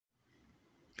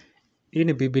Hii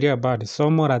ni Biblia Bard,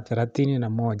 somo la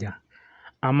 31.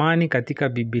 Amani katika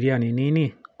Biblia ni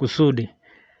nini? Kusudi.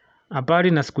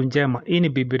 Habari na siku njema. Hii ni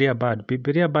Biblia Bard.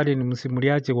 Biblia Bard ni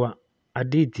msimuliaji wa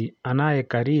hadithi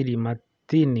anayekariri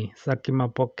matini za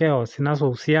kimapokeo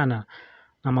zinazohusiana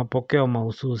na mapokeo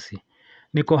mahususi.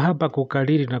 Niko hapa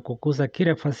kukariri na kukuza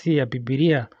kile fasihi ya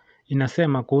Biblia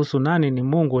inasema kuhusu nani ni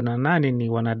Mungu na nani ni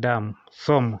wanadamu.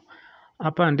 Somo.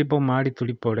 Hapa ndipo mahali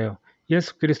tulipo leo.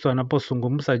 Yesu Kristo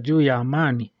anapozungumza juu ya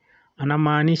amani,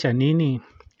 anamaanisha nini?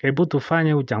 Hebu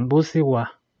tufanye uchambuzi wa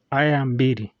aya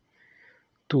 2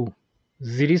 tu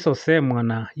zilizosemwa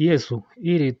na Yesu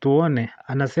ili tuone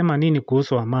anasema nini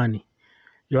kuhusu amani.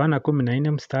 Yohana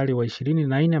 14 mstari wa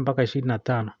 24 mpaka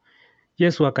 25.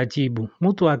 Yesu akajibu,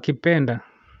 mtu akipenda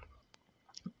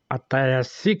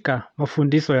atayashika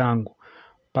mafundisho yangu.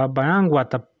 Baba yangu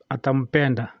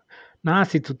atampenda,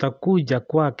 nasi tutakuja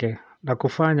kwake na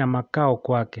kufanya makao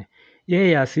kwake.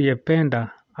 Yeye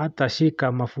asiyependa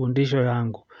hatashika mafundisho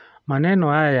yangu. Maneno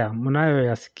haya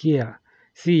mnayoyasikia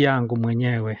si yangu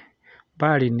mwenyewe,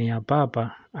 bali ni ya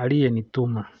Baba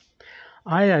aliyenituma.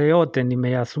 Haya yote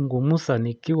nimeyazungumza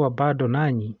nikiwa bado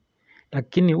nanyi,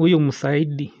 lakini huyu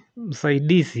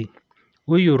msaidizi,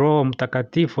 huyu Roho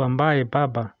Mtakatifu ambaye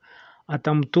Baba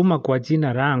atamtuma kwa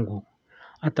jina langu,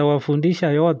 atawafundisha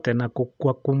yote na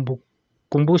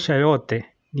kuwakumbusha yote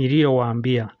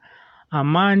niliyowaambia.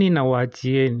 Amani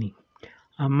nawaachieni,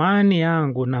 amani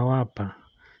yangu nawapa.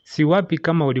 Siwapi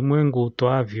kama ulimwengu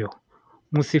utoavyo.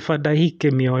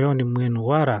 Msifadhaike mioyoni mwenu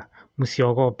wala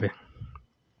msiogope.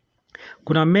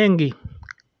 Kuna mengi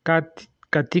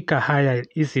katika haya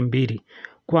hizi mbili.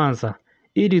 Kwanza,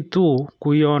 ili tu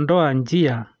kuiondoa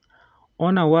njia,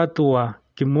 ona watu wa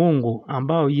kimungu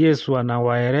ambao Yesu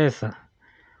anawaeleza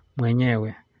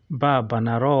mwenyewe. Baba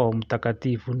na Roho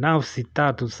Mtakatifu, nafsi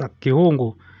tatu za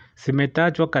kiungu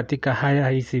zimetajwa katika haya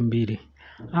hizi mbili.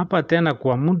 Hapa tena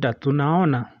kwa muda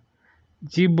tunaona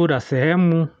jibu la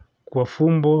sehemu kwa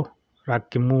fumbo la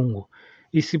kimungu.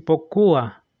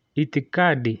 Isipokuwa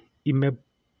itikadi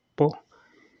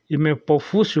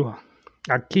imepofushwa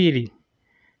akili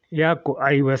yako,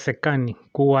 haiwezekani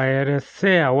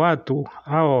kuwaelezea watu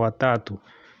hawa watatu.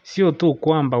 Sio tu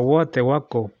kwamba wote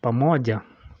wako pamoja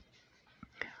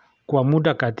kwa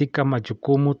muda katika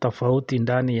majukumu tofauti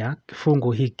ndani ya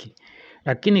kifungu hiki,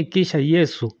 lakini kisha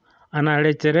Yesu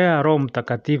anarejelea Roho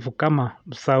Mtakatifu kama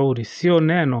mshauri. Sio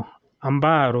neno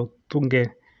ambalo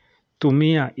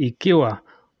tungetumia ikiwa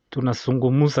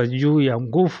tunazungumza juu ya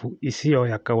nguvu isiyo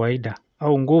ya kawaida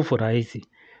au nguvu rahisi.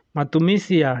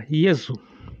 Matumizi ya Yesu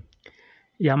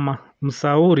ya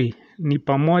mshauri ni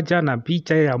pamoja na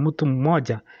picha ya mtu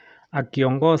mmoja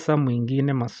akiongoza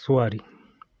mwingine maswali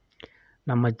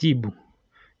na majibu,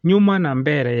 nyuma na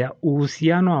mbele ya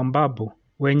uhusiano ambapo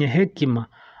wenye hekima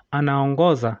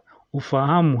anaongoza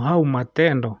ufahamu au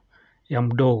matendo ya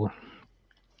mdogo.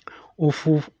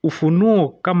 Ufunuo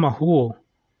kama huo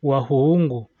wa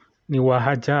uungu ni wa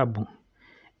ajabu.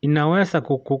 Inaweza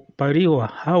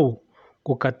kukubaliwa au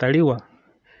kukataliwa,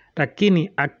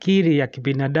 lakini akili ya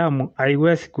kibinadamu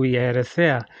haiwezi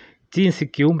kuielezea jinsi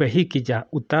kiumbe hiki cha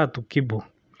utatu kipo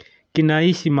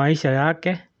kinaishi maisha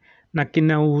yake na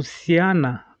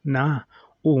kinahusiana na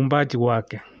uumbaji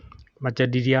wake.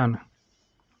 Majadiliano.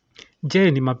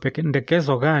 Je, ni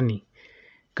mapendekezo gani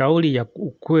kauli ya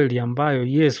ukweli ambayo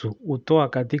Yesu hutoa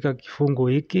katika kifungu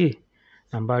hiki?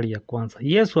 Nambari ya kwanza,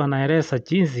 Yesu anaeleza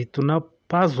jinsi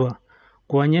tunapaswa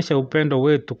kuonyesha upendo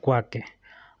wetu kwake.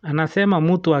 Anasema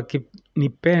mtu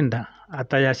akinipenda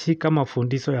atayashika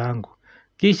mafundisho yangu.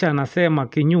 Kisha anasema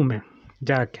kinyume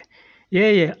chake,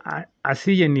 yeye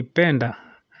asiyenipenda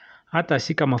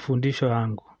hatashika mafundisho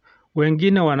yangu.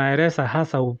 Wengine wanaeleza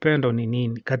hasa upendo ni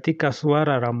nini katika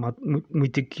suala la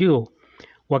mwitikio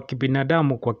wa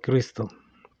kibinadamu kwa Kristo.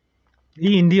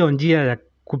 Hii ndiyo njia ya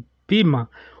kupima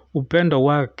upendo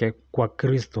wake kwa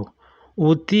Kristo.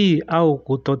 Utii au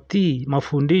kutotii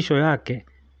mafundisho yake.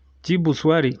 Jibu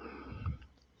swali,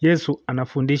 Yesu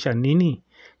anafundisha nini?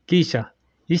 Kisha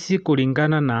ishi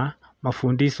kulingana na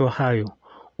mafundisho hayo.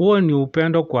 Huo ni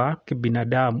upendo kwa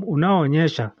kibinadamu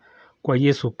unaoonyesha kwa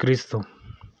Yesu Kristo.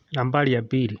 Nambari ya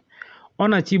pili,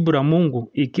 ona jibu la Mungu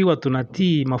ikiwa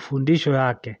tunatii mafundisho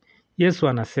yake. Yesu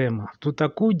anasema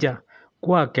tutakuja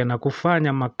kwake na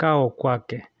kufanya makao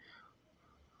kwake.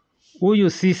 Huyu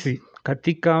sisi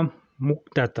katika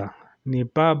muktadha ni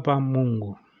Baba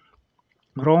Mungu,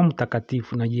 Roho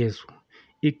Mtakatifu na Yesu.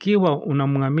 Ikiwa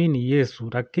unamwamini Yesu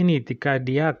lakini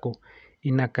itikadi yako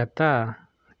inakataa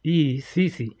hii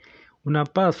sisi,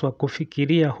 unapaswa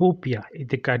kufikiria upya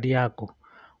itikadi yako.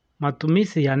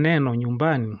 Matumizi ya neno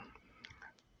nyumbani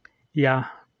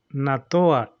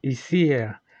yanatoa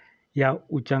hisia ya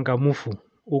uchangamfu,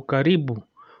 ukaribu,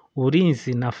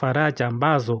 ulinzi na faraja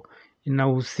ambazo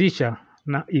inahusisha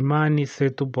na imani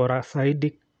zetu bora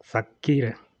zaidi za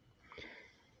kile.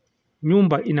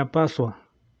 Nyumba inapaswa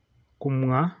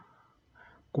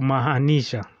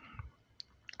kumaanisha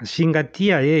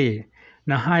zingatia yeye,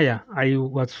 na haya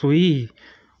haiwazuii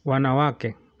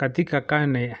wanawake katika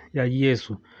karne ya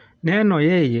Yesu. Neno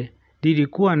yeye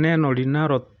lilikuwa neno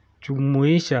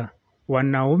linalojumuisha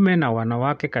wanaume na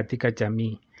wanawake katika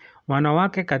jamii.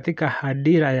 Wanawake katika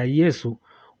hadira ya Yesu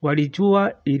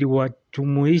walijua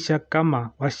iliwajumuisha kama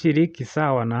washiriki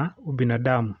sawa na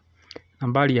ubinadamu.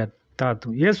 Nambari ya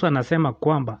 3. Yesu anasema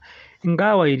kwamba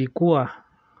ingawa ilikuwa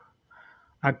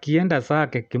akienda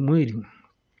zake kimwili,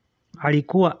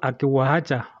 alikuwa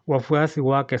akiwaacha wafuasi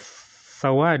wake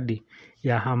zawadi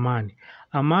ya amani.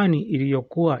 Amani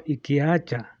iliyokuwa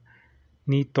ikiacha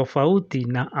ni tofauti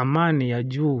na amani ya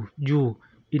juu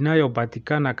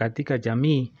inayopatikana katika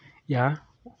jamii ya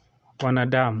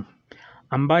wanadamu,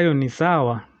 ambayo ni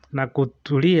sawa na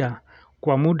kutulia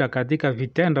kwa muda katika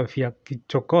vitendo vya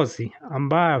kichokozi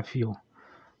ambavyo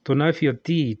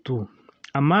tunavyotii tu.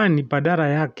 Amani badala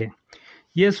yake,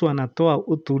 Yesu anatoa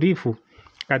utulivu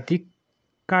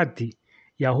katikati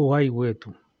ya uhai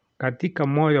wetu, katika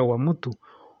moyo wa mtu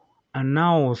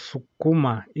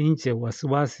anaosukuma nje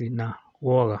wasiwasi na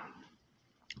woga.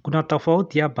 Kuna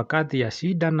tofauti hapa kati ya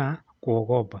shida na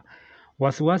kuogopa.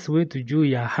 Wasiwasi wetu juu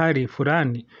ya hali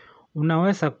fulani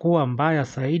unaweza kuwa mbaya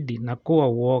zaidi na kuwa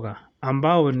uoga,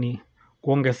 ambao ni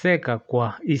kuongezeka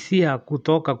kwa hisia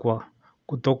kutoka kwa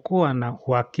kutokuwa na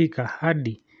uhakika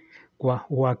hadi kwa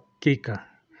uhakika.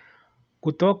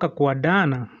 Kutoka kwa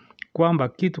dhana kwamba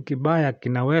kitu kibaya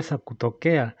kinaweza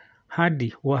kutokea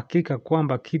hadi uhakika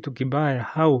kwamba kitu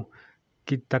kibaya au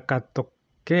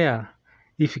kitakatokea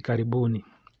hivi karibuni.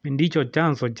 Ndicho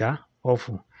chanzo cha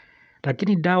hofu.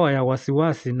 Lakini dawa ya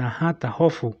wasiwasi na hata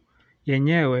hofu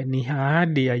yenyewe ni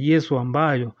ahadi ya Yesu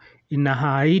ambayo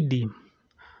inaahidi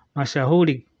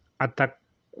mashauri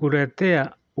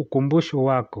atakuletea ukumbusho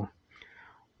wako.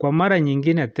 Kwa mara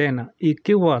nyingine tena,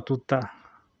 ikiwa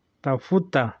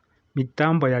tutatafuta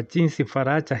mitambo ya jinsi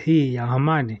faraja hii ya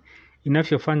amani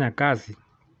inavyofanya kazi,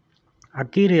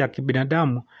 akili ya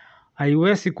kibinadamu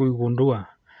haiwezi kuigundua.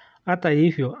 Hata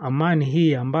hivyo, amani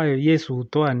hii ambayo Yesu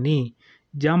hutoa ni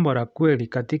jambo la kweli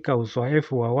katika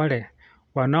uzoefu wa wale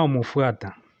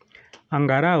wanaomfuata.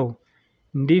 Angalau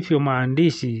ndivyo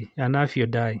maandishi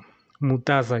yanavyodai.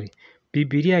 Muhtasari,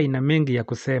 Biblia ina mengi ya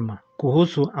kusema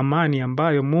kuhusu amani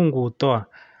ambayo Mungu hutoa.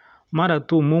 Mara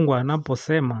tu Mungu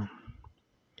anaposema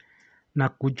na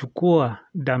kuchukua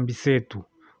dhambi zetu,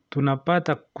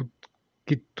 tunapata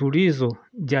kitulizo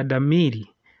cha dhamiri,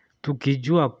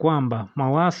 tukijua kwamba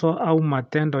mawazo au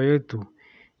matendo yetu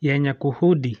yenye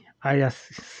kuhudi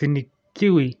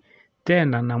hayasinikiwi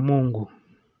tena na Mungu.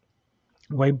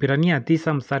 Waibrania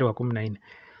 9 mstari wa 14.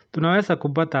 Tunaweza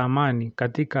kupata amani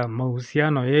katika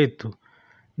mahusiano yetu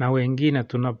na wengine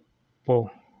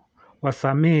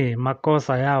tunapowasamehe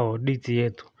makosa yao dhidi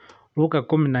yetu. Luka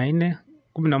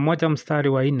 11 mstari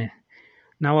wa 4.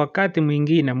 Na wakati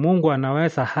mwingine Mungu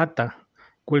anaweza hata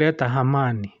kuleta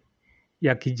amani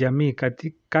ya kijamii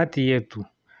kati yetu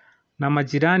na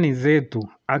majirani zetu,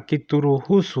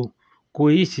 akituruhusu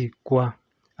kuishi kwa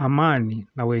amani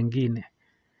na wengine.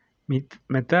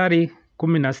 Methali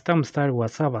 16 mstari wa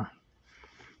 7.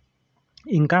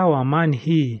 Ingawa amani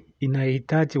hii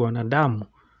inahitaji wanadamu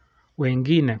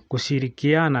wengine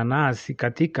kushirikiana nasi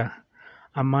katika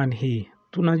amani hii,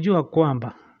 tunajua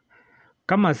kwamba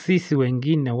kama sisi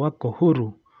wengine wako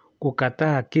huru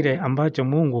kukataa kile ambacho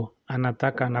Mungu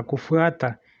anataka na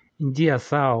kufuata njia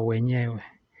zao wenyewe,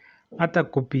 hata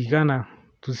kupigana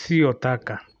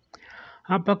tusiyotaka.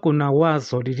 Hapa kuna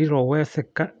wazo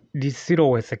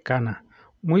lisilowezekana.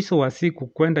 Mwisho wa siku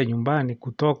kwenda nyumbani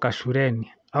kutoka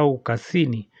shuleni au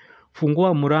kazini,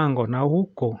 fungua mlango na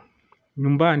huko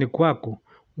nyumbani kwako,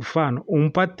 mfano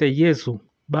umpate Yesu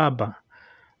Baba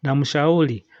na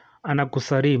mshauri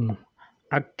anakusalimu,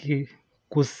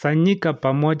 akikusanyika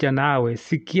pamoja nawe.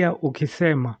 Sikia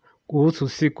ukisema kuhusu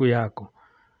siku yako.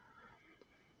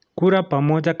 Kula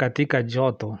pamoja katika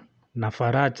joto na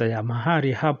faraja ya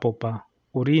mahali hapo pa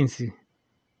ulinzi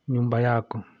nyumba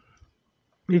yako.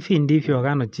 Hivi ndivyo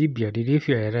Agano Jipya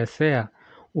lilivyoelezea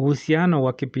uhusiano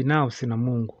wa kibinafsi na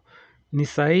Mungu. Ni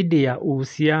zaidi ya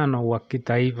uhusiano wa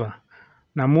kitaifa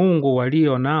na Mungu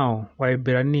walio nao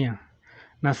Waebrania,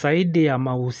 na zaidi ya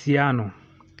mahusiano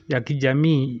ya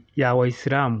kijamii ya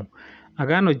Waislamu.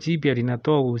 Agano Jipya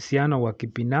linatoa uhusiano wa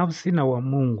kibinafsi na wa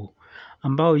Mungu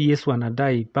ambao Yesu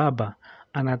anadai Baba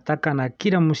anataka na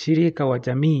kila mshirika wa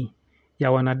jamii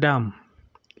ya wanadamu.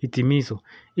 Hitimizo.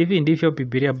 Hivi ndivyo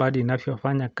Biblia bado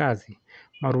inavyofanya kazi.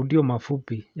 Marudio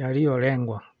mafupi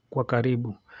yaliyolengwa kwa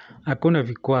karibu. Hakuna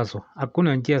vikwazo,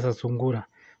 hakuna njia za sungura.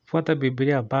 Fuata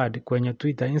Biblia Bard kwenye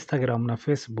Twitter, Instagram na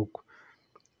Facebook.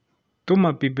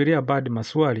 Tuma Biblia Bard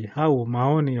maswali au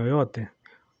maoni yoyote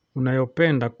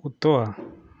unayopenda kutoa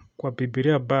kwa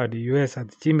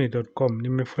bibliabard@gmail.com.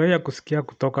 Nimefurahia kusikia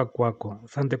kutoka kwako.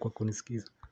 Asante kwa kunisikiza.